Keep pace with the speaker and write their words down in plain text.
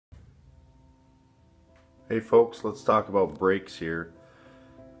Hey folks, let's talk about brakes here.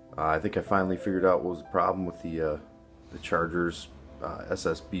 I think I finally figured out what was the problem with the Charger's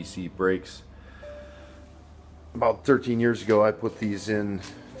SSBC brakes. About 13 years ago I put these in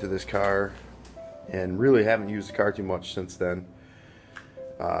to this car and really haven't used the car too much since then.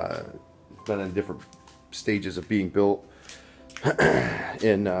 It's been in different stages of being built.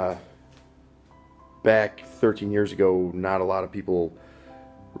 Back 13 years ago, not a lot of people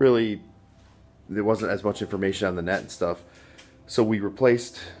really, there wasn't as much information on the net and stuff. So we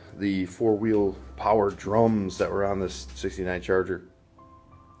replaced the four-wheel power drums that were on this 69 Charger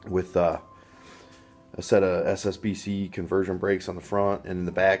with a set of SSBC conversion brakes on the front, and in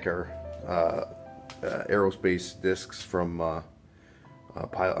the back are aerospace discs from on a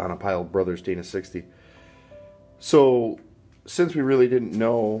Pyle Brothers Dana 60. So since we really didn't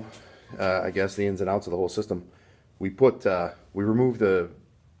know, I guess, the ins and outs of the whole system, we removed the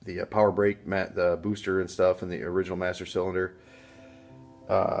power brake, the booster and stuff, and the original master cylinder,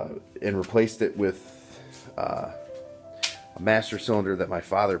 and replaced it with a master cylinder that my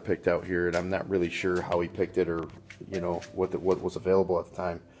father picked out here, and I'm not really sure how he picked it, or what was available at the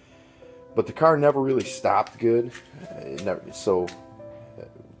time. But the car never really stopped good,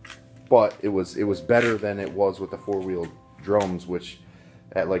 but it was better than it was with the four-wheel drums, which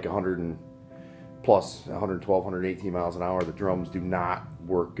at like 100 plus 112, 118 miles an hour, the drums do not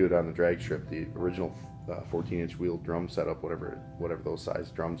work good on the drag strip. The original 14-inch wheel drum setup, whatever those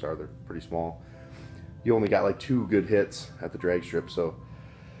size drums are, they're pretty small. You only got like 2 good hits at the drag strip, so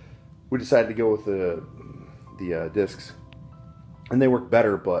we decided to go with the discs, and they work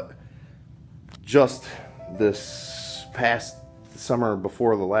better. But just this past summer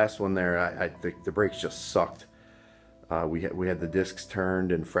before the last one there, I think the brakes just sucked. We had the discs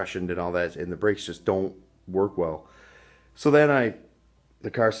turned and freshened and all that, and the brakes just don't work well. So then the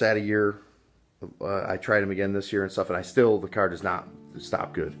car sat a year. I tried them again this year and stuff, and the car does not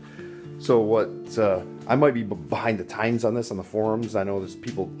stop good. So I might be behind the times on this on the forums. I know there's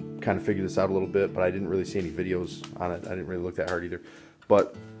people kind of figured this out a little bit, but I didn't really see any videos on it. I didn't really look that hard either.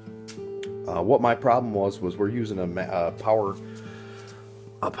 But what my problem was we're using a power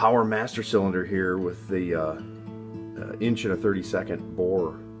master cylinder here with the inch and a 32nd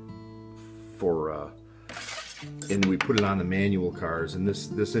bore and we put it on the manual cars, and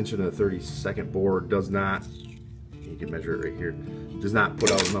this inch and a 32nd bore does not, you can measure it right here, does not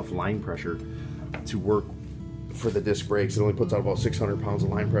put out enough line pressure to work for the disc brakes. It only puts out about 600 pounds of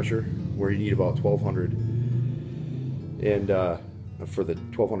line pressure, where you need about 1200, and for the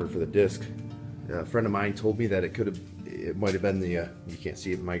 1200 for the disc. A friend of mine told me that it might have been the you can't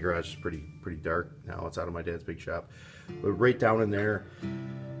see it in my garage, it's pretty dark now, it's out of my dad's big shop, but right down in there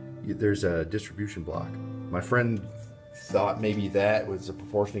there's a distribution block. My friend thought maybe that was a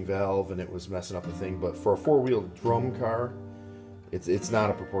proportioning valve and it was messing up the thing, but for a four-wheel drum car, it's not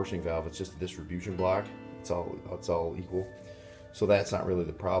a proportioning valve, it's just a distribution block. It's all equal, so that's not really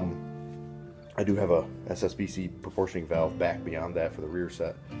the problem. I do have a SSBC proportioning valve back beyond that for the rear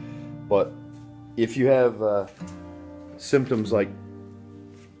set. But if you have symptoms like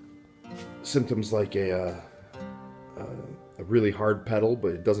a really hard pedal,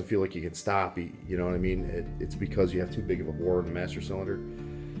 but it doesn't feel like you can stop, you know what I mean? It's because you have too big of a bore in the master cylinder.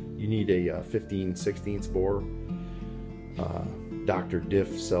 You need a 15/16 bore. Dr.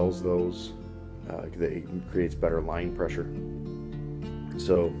 Diff sells those. It creates better line pressure.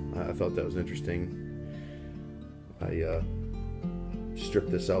 So I thought that was interesting. I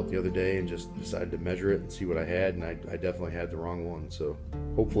stripped this out the other day and just decided to measure it and see what I had, and I definitely had the wrong one. So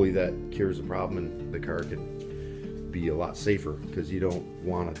hopefully that cures the problem and the car can be a lot safer, because you don't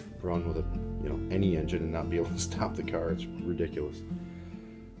want to run with any engine and not be able to stop the car. It's ridiculous.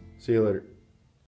 See you later.